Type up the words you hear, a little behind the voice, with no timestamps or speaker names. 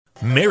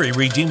Mary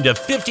redeemed a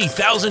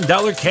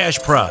 $50,000 cash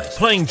prize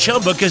playing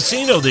Chumba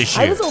Casino this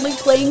year. I was only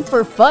playing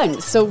for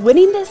fun, so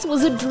winning this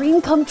was a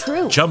dream come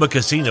true. Chumba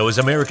Casino is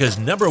America's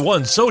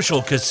 #1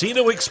 social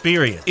casino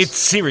experience. It's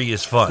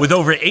serious fun. With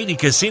over 80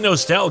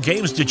 casino-style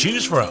games to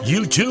choose from,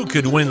 you too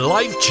could win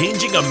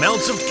life-changing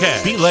amounts of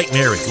cash. Be like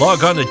Mary.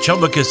 Log on to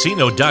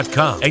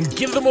ChumbaCasino.com and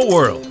give them a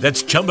whirl.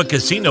 That's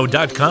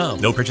ChumbaCasino.com.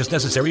 No purchase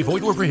necessary.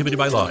 Void or prohibited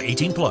by law.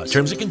 18+.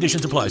 Terms and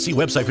conditions apply. See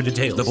website for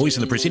details. The voice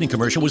in the preceding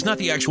commercial was not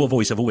the actual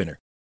voice of a winner.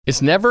 It's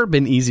never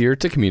been easier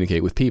to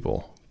communicate with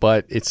people,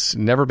 but it's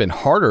never been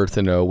harder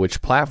to know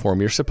which platform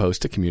you're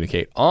supposed to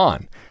communicate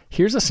on.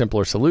 Here's a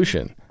simpler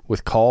solution.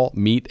 With call,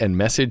 meet, and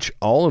message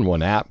all in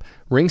one app,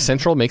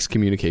 RingCentral makes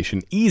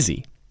communication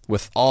easy.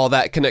 With all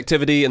that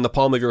connectivity in the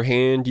palm of your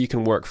hand, you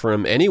can work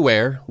from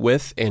anywhere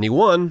with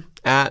anyone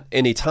at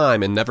any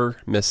time and never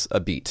miss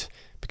a beat.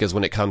 Because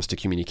when it comes to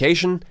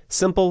communication,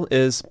 simple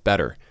is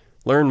better.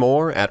 Learn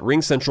more at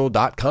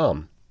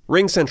ringcentral.com.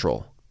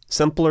 RingCentral.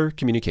 Simpler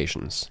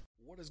communications.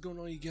 What is going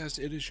on, you guys?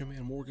 It is your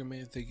man, Morgan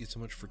Man. Thank you so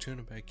much for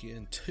tuning back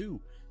in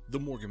to the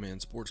Morgan Man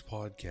Sports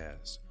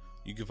Podcast.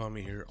 You can find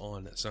me here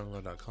on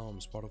SoundCloud.com,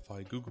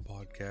 Spotify, Google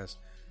Podcasts,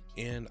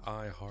 and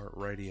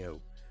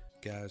iHeartRadio.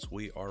 Guys,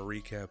 we are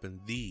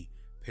recapping the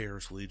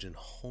Paris Legion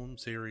Home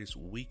Series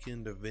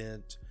weekend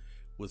event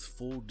with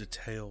full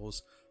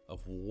details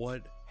of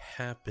what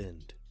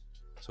happened.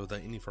 So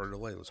without any further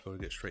delay, let's go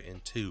and get straight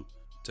into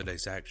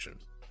today's action.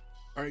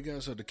 Alright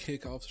guys, so to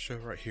kick off the show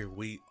right here,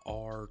 we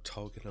are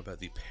talking about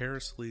the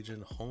Paris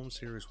Legion Home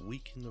Series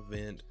weekend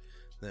event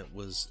that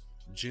was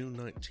June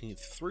 19th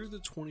through the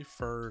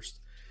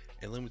 21st.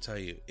 And let me tell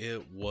you,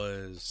 it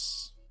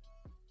was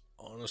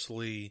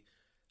honestly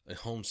a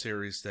home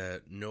series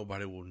that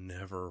nobody will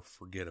never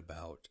forget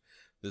about.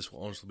 This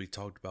will honestly be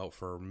talked about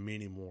for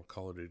many more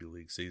Call of Duty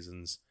League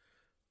seasons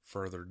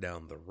further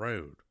down the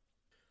road.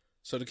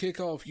 So to kick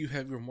off, you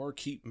have your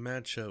marquee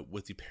matchup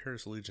with the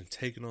Paris Legion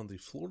taking on the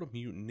Florida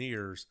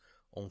Mutineers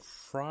on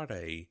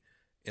Friday.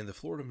 And the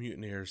Florida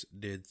Mutineers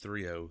did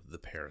 3-0 the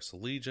Paris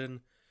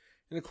Legion.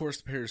 And of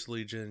course, the Paris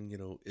Legion,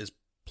 is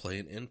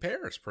playing in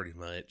Paris pretty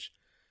much.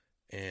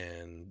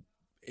 And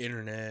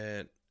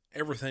internet,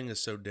 everything is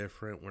so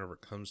different whenever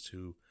it comes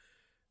to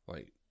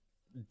like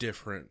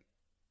different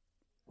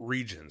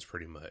regions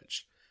pretty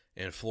much.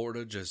 And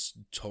Florida just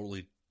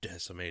totally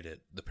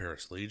decimated the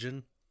Paris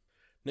Legion.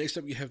 Next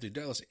up, you have the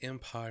Dallas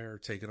Empire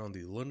taking on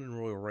the London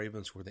Royal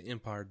Ravens, where the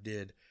Empire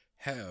did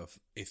have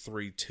a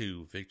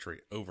 3-2 victory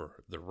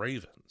over the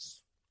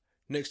Ravens.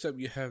 Next up,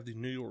 you have the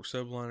New York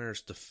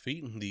Subliners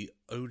defeating the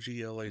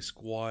OGLA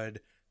squad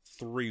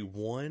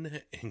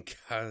 3-1. And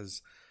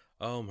guys,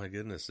 oh my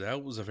goodness,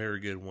 that was a very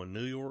good one.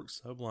 New York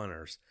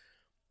Subliners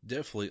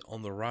definitely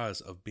on the rise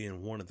of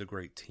being one of the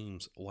great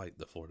teams like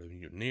the Florida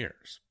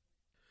Mutineers.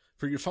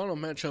 For your final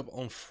matchup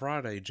on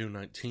Friday, June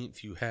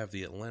 19th, you have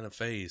the Atlanta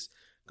FaZe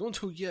going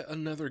to yet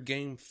another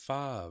Game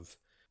 5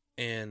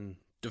 and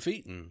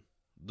defeating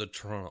the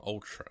Toronto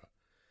Ultra.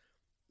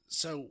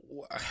 So,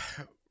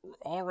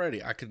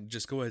 already, I could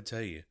just go ahead and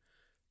tell you,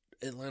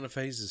 Atlanta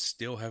FaZe is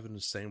still having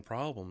the same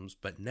problems,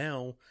 but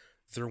now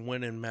they're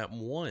winning map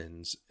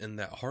 1s in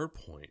that hard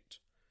point.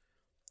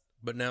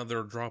 But now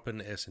they're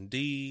dropping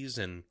S&Ds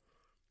and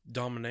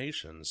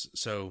dominations.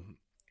 So,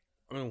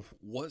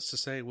 what's to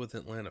say with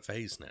Atlanta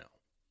FaZe now?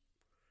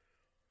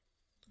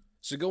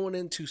 So going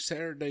into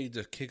Saturday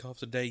to kick off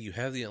the day, you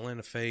have the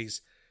Atlanta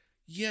FaZe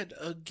yet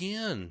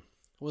again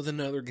with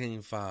another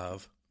Game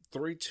 5,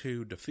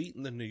 3-2,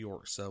 defeating the New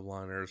York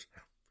Subliners.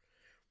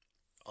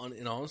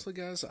 And honestly,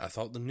 guys, I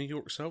thought the New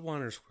York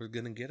Subliners were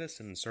going to get us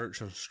in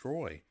Search and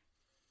Destroy.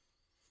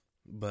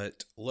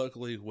 But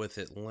luckily, with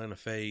Atlanta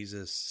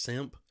FaZe's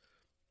Simp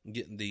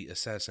getting the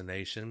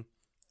assassination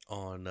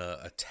on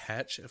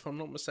Attach, if I'm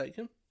not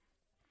mistaken,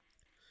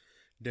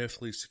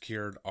 definitely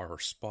secured our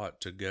spot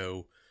to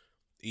go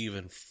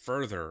even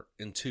further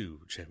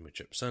into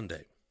Championship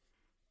Sunday.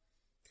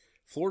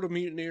 Florida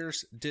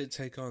Mutineers did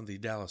take on the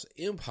Dallas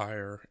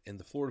Empire, and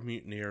the Florida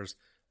Mutineers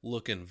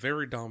looking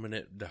very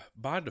dominant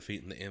by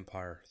defeating the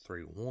Empire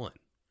 3-1.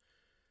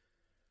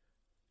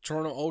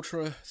 Toronto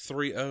Ultra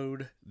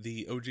 3-0'd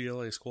the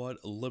OGLA squad,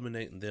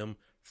 eliminating them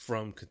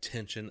from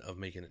contention of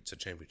making it to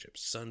Championship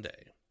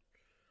Sunday.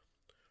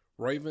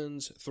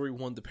 Ravens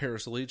 3-1 the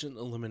Paris Legion,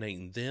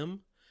 eliminating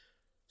them.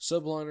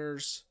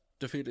 Subliners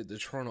defeated the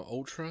Toronto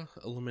Ultra,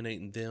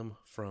 eliminating them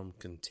from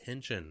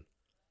contention.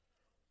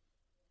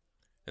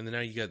 And then now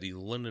you got the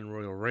London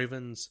Royal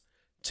Ravens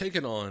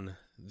taking on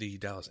the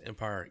Dallas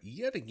Empire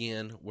yet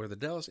again, where the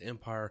Dallas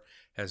Empire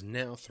has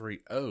now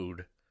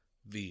 3-0'd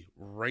the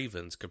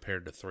Ravens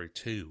compared to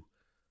 3-2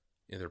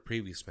 in their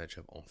previous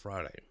matchup on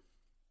Friday.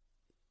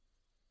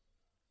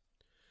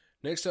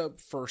 Next up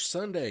for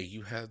Sunday,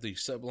 you have the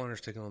Subliners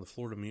taking on the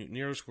Florida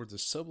Mutineers, where the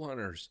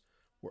Subliners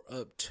were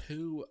up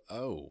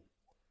 2-0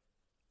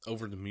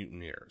 over the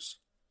Mutineers.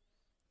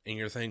 And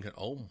you're thinking,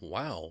 oh,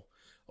 wow,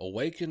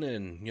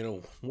 Awakening,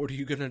 what are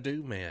you going to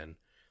do, man?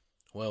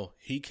 Well,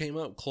 he came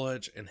up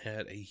clutch and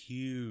had a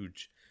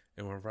huge,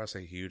 and whenever I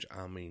say huge,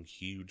 I mean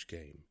huge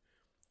game.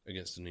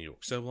 against the New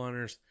York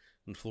Subliners,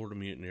 and Florida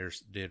Mutineers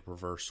did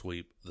reverse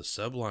sweep the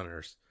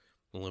Subliners,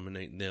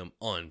 eliminating them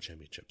on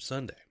Championship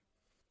Sunday.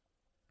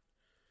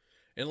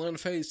 Atlanta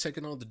FaZe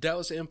taking on the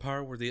Dallas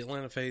Empire, where the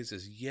Atlanta FaZe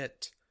is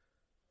yet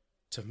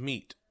to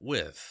meet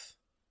with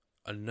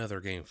another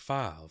Game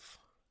 5.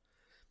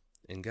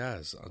 And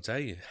guys, I'll tell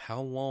you,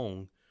 how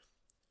long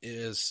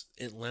is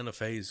Atlanta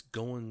FaZe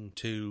going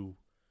to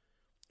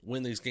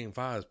win these Game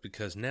 5s?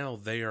 Because now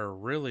they are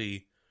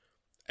really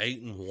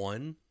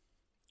 8-1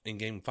 in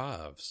Game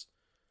 5s.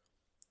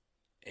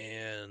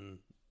 And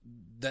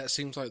that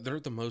seems like they're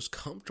the most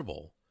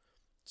comfortable.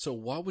 So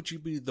why would you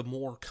be the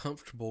more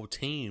comfortable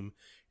team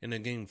in a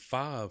Game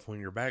 5 when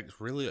your back's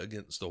really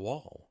against the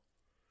wall?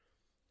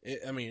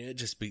 It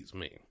just beats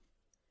me.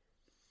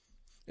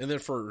 And then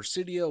for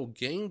CDL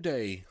Game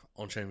Day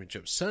on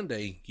Championship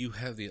Sunday, you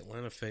have the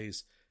Atlanta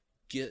FaZe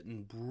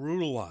getting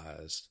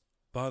brutalized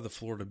by the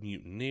Florida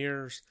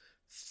Mutineers.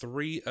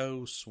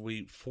 3-0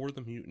 sweep for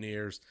the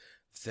Mutineers.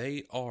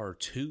 They are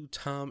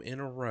 2-time in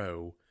a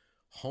row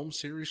home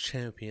series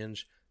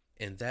champions,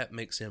 and that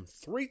makes them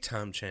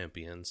 3-time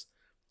champions,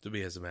 to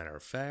be as a matter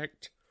of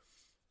fact.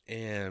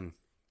 And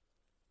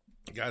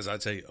guys,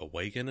 I'd say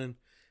Awakening,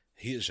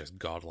 he is just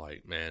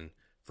godlike, man.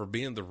 For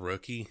being the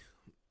rookie,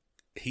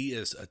 he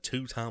is a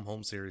 2-time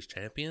home series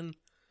champion.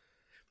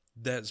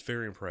 That's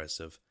very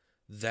impressive.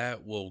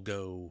 That will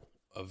go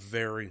a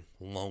very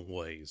long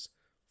ways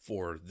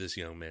for this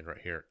young man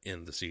right here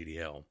in the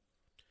CDL.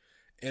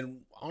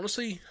 And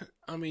honestly,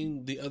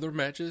 the other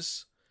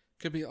matches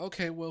could be,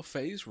 okay, well,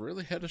 FaZe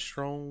really had a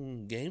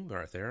strong game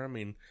right there. I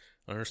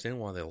understand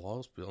why they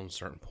lost on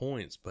certain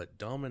points, but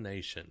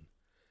Domination,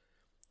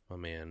 my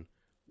man,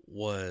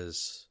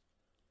 was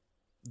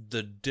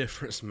the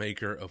difference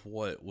maker of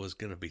what was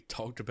going to be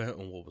talked about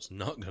and what was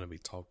not going to be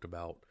talked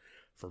about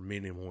for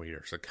many more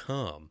years to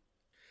come.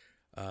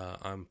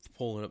 I'm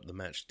pulling up the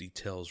match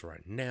details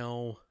right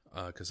now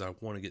because I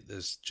want to get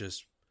this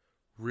just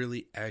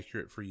really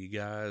accurate for you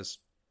guys.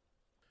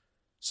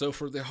 So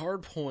for the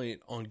hard point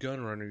on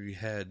Gunrunner, you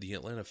had the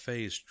Atlanta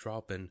FaZe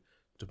dropping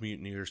the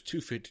Mutineers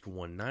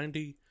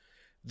 250-190.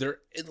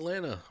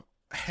 Atlanta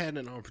had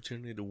an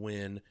opportunity to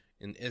win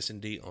in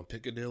S&D on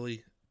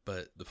Piccadilly,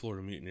 but the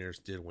Florida Mutineers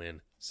did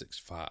win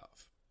 6-5.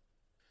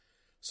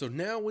 So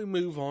now we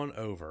move on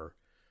over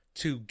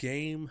to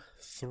Game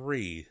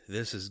 3.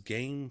 This is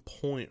game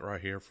point right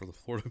here for the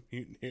Florida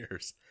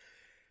Mutineers.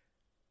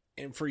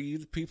 And for you,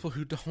 the people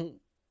who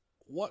don't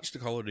watch the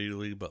Call of Duty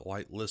League but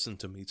listen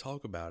to me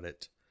talk about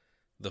it,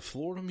 the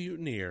Florida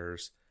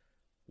Mutineers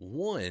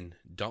won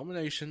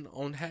Domination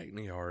on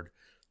Hackney Yard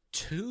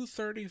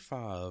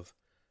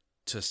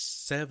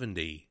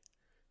 235-70.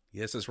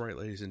 Yes, that's right,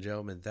 ladies and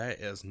gentlemen. That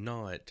is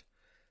not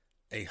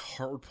a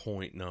hard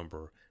point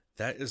number.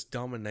 That is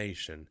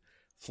domination.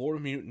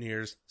 Florida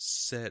Mutineers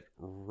set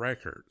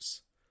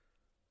records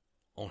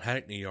on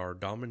Hackney Yard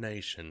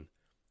domination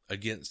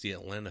against the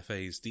Atlanta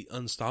FaZe, the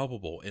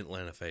unstoppable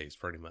Atlanta FaZe,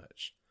 pretty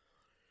much.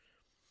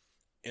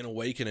 And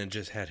Awakening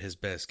just had his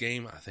best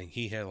game. I think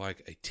he had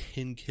like a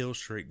 10 kill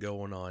streak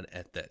going on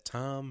at that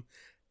time.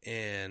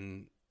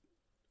 And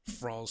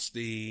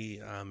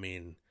Frosty, oh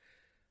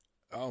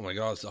my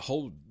gosh, the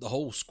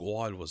whole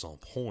squad was on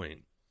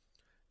point.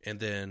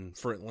 And then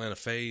for Atlanta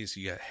FaZe,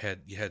 you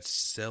had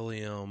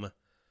Celium,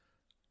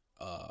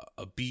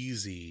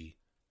 Abeezy,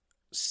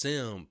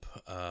 Simp,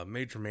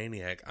 Major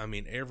Maniac.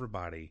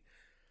 Everybody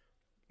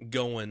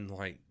going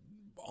like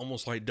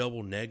almost like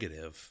double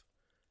negative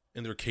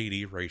in their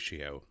KD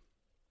ratio.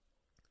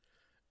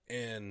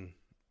 And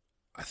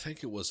I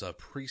think it was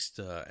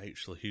Priesta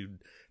actually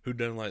who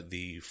done like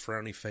the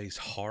frowny face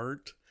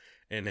heart,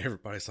 and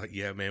everybody's like,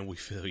 yeah, man, we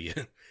feel you.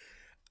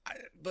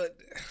 But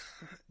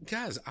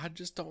guys, I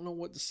just don't know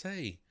what to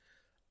say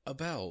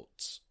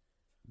about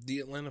the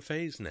Atlanta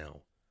FaZe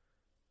now.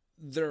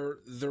 They're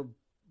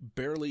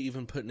barely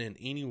even putting in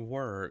any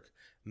work,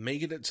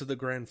 making it to the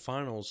grand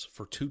finals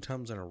for 2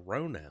 times in a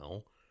row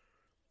now,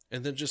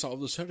 and then just all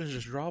of a sudden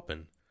just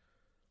dropping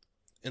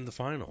in the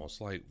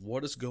finals. Like,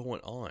 what is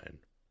going on?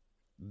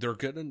 They're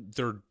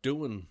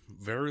doing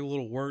very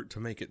little work to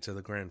make it to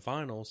the grand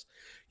finals.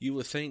 You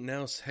would think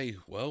now, hey,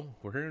 well,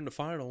 we're here in the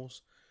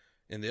finals,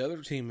 and the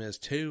other team is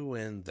too,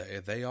 and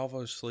they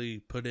obviously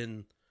put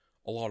in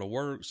a lot of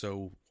work,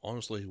 so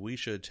honestly, we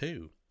should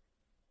too.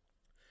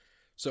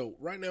 So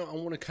right now, I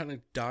want to kind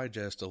of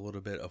digest a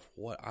little bit of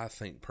what I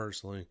think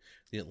personally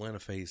the Atlanta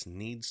FaZe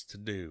needs to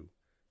do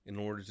in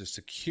order to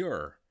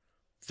secure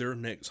their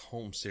next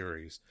home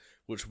series,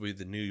 which will be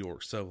the New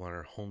York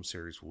Subliner Home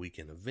Series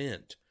weekend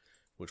event,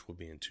 which will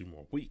be in 2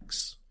 more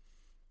weeks.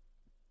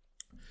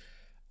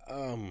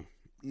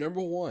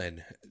 Number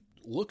one,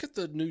 look at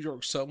the New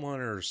York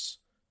Subliners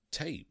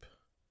tape.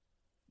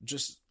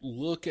 Just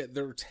look at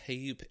their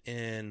tape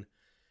and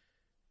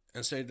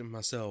say to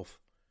myself,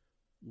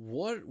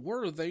 what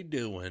are they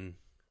doing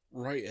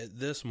right at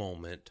this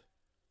moment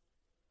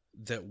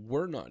that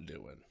we're not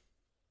doing?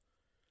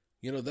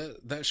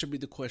 That should be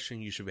the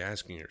question you should be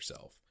asking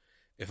yourself.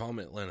 If I'm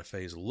Atlanta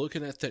FaZe,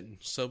 looking at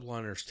that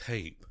Subliners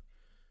tape,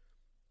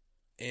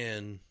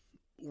 and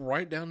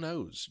right down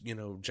nose.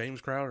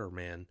 James Crowder,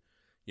 man,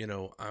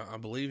 I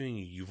believe in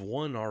you. You've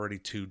won already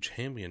 2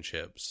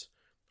 championships,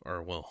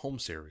 or home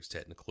series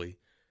technically,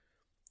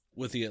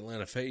 with the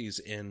Atlanta FaZe,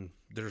 and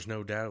there's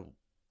no doubt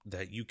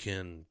that you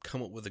can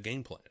come up with a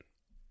game plan.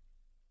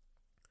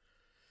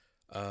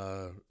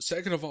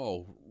 Second of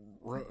all,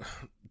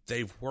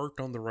 they've worked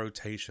on the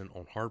rotation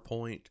on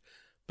Hardpoint,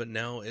 but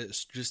now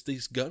it's just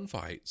these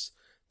gunfights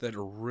that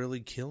are really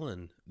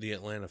killing the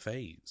Atlanta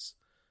FaZe.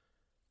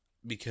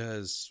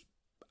 Because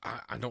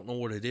I don't know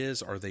what it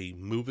is. Are they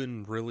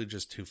moving really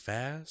just too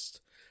fast?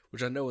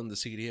 Which I know in the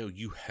CDO,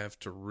 you have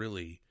to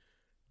really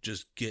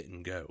just get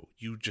and go.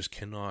 You just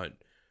cannot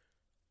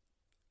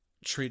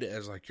treat it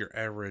as like your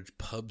average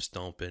pub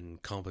stomping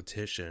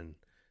competition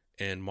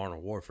in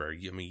Modern Warfare.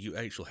 You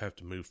actually have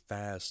to move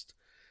fast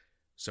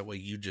so that way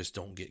you just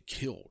don't get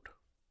killed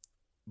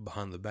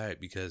behind the back,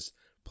 because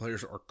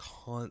players are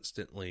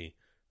constantly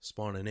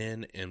spawning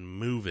in and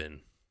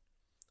moving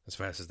as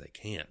fast as they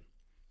can.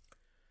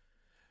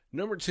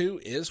 Number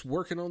 2 is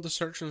working on the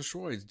search and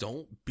destroy.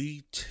 Don't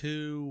be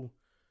too,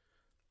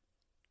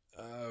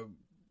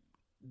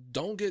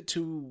 don't get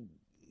too,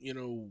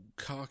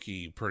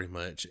 cocky pretty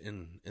much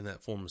in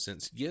that form of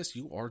sense. Yes,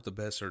 you are the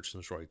best search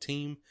and destroy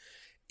team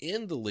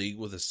in the league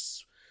with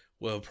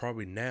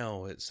probably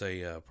now it's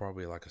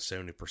probably like a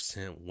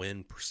 70%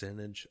 win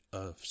percentage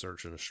of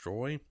search and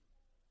destroy.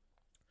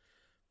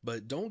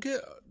 But don't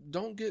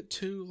get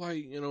too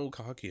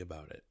cocky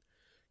about it.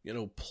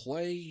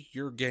 Play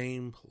your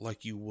game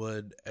like you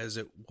would as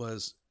it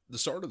was the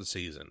start of the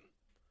season.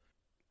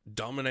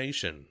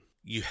 Domination.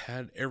 You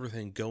had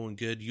everything going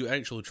good. You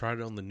actually tried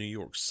it on the New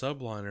York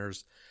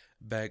Subliners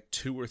back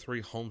 2 or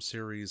 3 home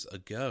series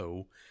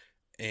ago.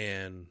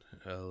 And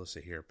let's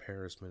see here,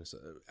 Paris,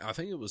 Minnesota. I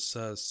think it was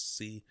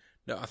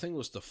I think it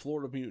was the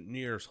Florida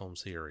Mutineers home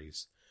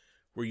series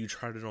where you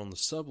tried it on the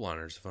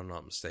Subliners, if I'm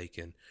not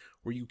mistaken,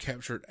 where you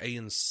captured A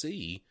and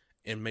C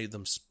and made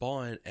them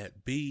spawn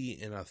at B,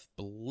 and I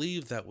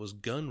believe that was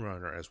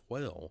Gunrunner as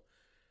well.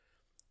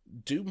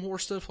 Do more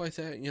stuff like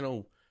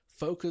that,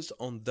 focus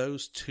on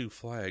those 2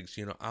 flags.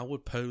 I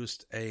would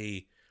post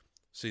this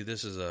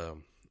is a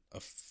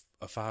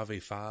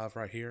 5v5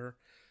 right here.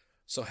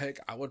 So heck,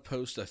 I would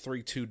post a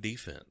 3-2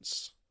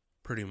 defense,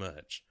 pretty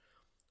much.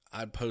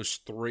 I'd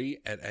post 3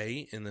 at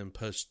A and then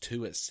post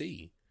 2 at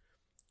C.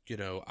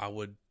 I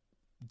would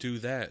do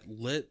that.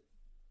 Let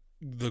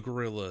the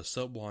Guerrilla,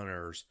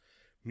 Subliners,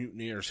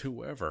 Mutineers,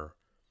 whoever,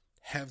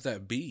 have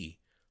that B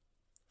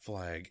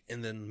flag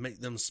and then make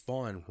them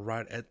spawn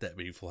right at that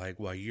B flag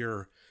while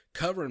you're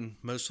covering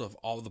most of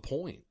all the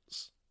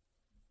points.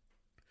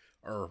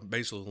 Or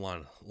basically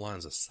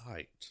lines of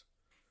sight.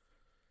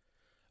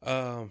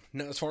 Now,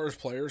 as far as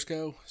players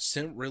go,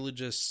 Simp really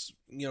just,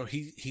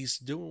 he's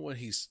doing what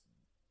he's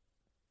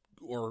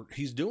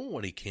doing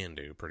what he can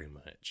do pretty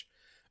much.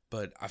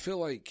 But I feel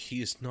like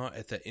he's not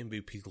at that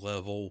MVP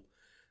level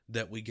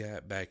that we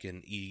got back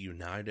in E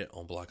United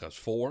on Black Ops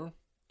 4.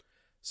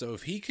 So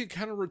if he could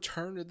kind of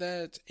return to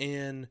that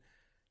and,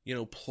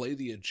 play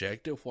the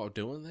objective while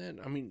doing that,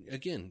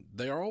 again,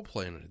 they are all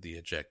playing the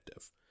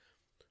objective.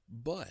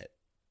 But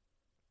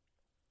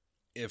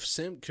if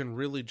Simp can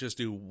really just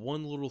do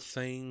one little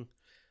thing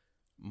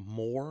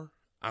more,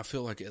 I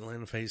feel like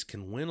Atlanta FaZe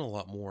can win a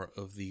lot more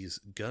of these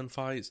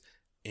gunfights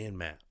and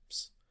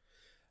maps.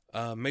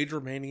 Major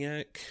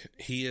Maniac,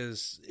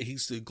 he's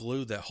the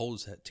glue that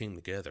holds that team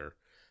together.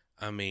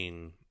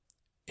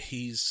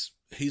 He's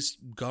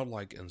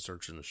godlike in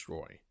search and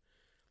destroy.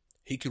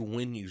 He can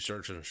win you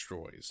search and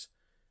destroys.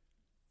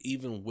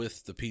 Even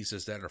with the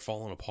pieces that are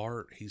falling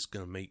apart, he's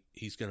gonna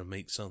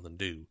make something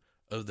do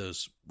of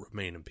those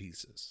remaining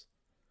pieces.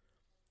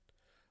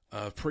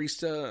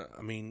 Priesta,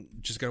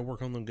 just gotta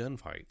work on them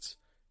gunfights.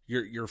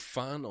 You're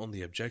fine on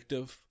the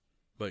objective,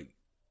 but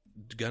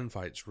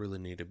gunfights really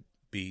need to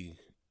be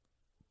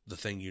the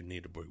thing you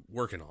need to be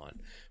working on.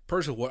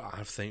 Personally, what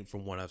I think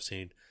from what I've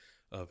seen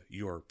of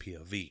your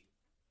POV.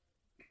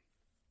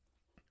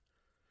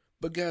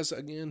 But guys,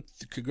 again,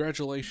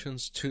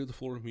 congratulations to the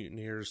Florida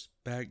Mutineers,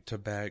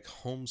 back-to-back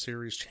home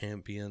series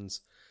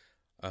champions.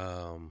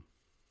 Now,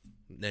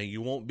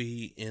 you won't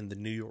be in the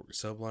New York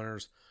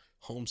Subliners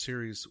home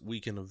series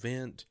weekend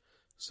event,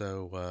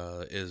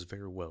 so it is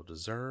very well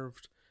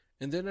deserved.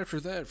 And then after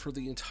that, for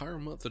the entire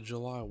month of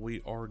July,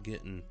 we are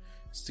getting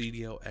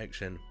CDL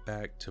action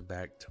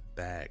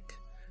back-to-back-to-back,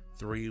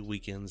 3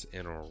 weekends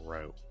in a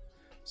row.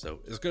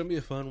 So it's going to be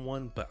a fun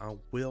one, but I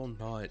will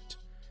not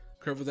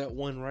cover that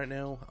one right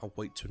now. I'll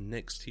wait till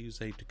next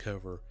Tuesday to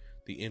cover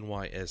the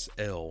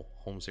NYSL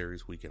home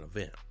series weekend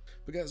event.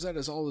 But guys, that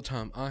is all the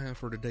time I have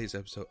for today's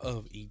episode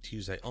of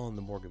E-Tuesday on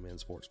the Morgan Man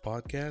Sports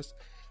Podcast.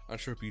 I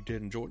sure hope you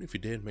did enjoy it. If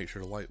you did, make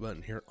sure to like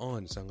button here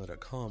on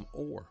SoundCloud.com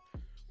or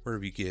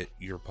wherever you get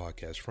your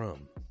podcast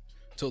from.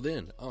 Till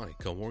then, I,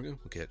 Cole Morgan,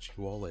 will catch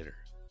you all later.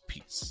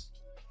 Peace.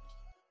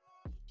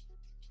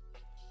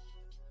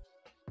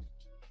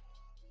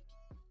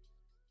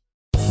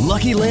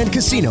 Lucky Land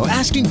Casino,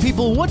 asking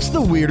people, what's the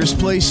weirdest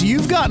place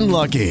you've gotten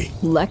lucky?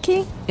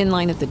 Lucky? In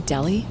line at the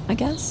deli, I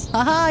guess?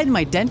 Aha, in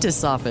my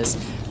dentist's office.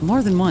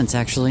 More than once,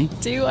 actually.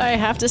 Do I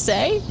have to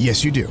say?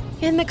 Yes, you do.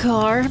 In the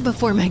car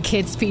before my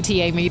kids'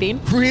 PTA meeting.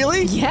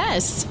 Really?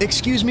 Yes.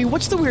 Excuse me,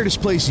 what's the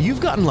weirdest place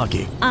you've gotten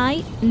lucky?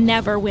 I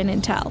never win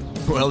and tell.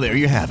 Well, there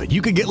you have it.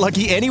 You can get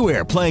lucky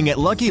anywhere, playing at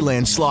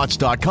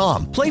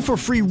LuckyLandSlots.com. Play for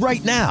free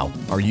right now.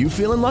 Are you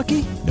feeling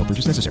lucky? No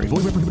purchase necessary.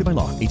 Void where prohibited by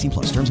law. 18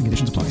 plus. Terms and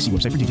conditions apply. See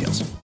website for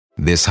details.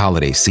 This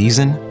holiday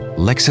season,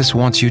 Lexus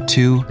wants you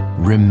to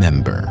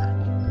remember.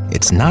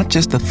 It's not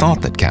just the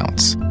thought that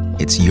counts.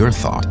 It's your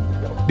thought.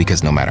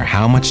 Because no matter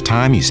how much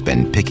time you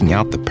spend picking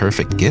out the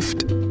perfect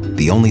gift,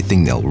 the only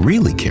thing they'll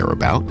really care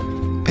about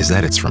is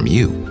that it's from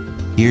you.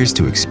 Here's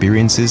to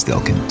experiences they'll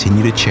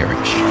continue to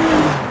cherish.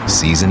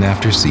 Season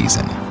after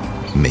season.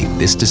 Make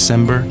this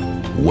December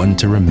one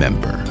to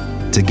remember.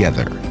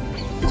 Together.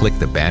 Click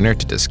the banner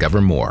to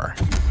discover more.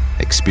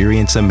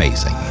 Experience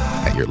amazing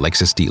at your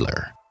Lexus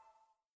dealer.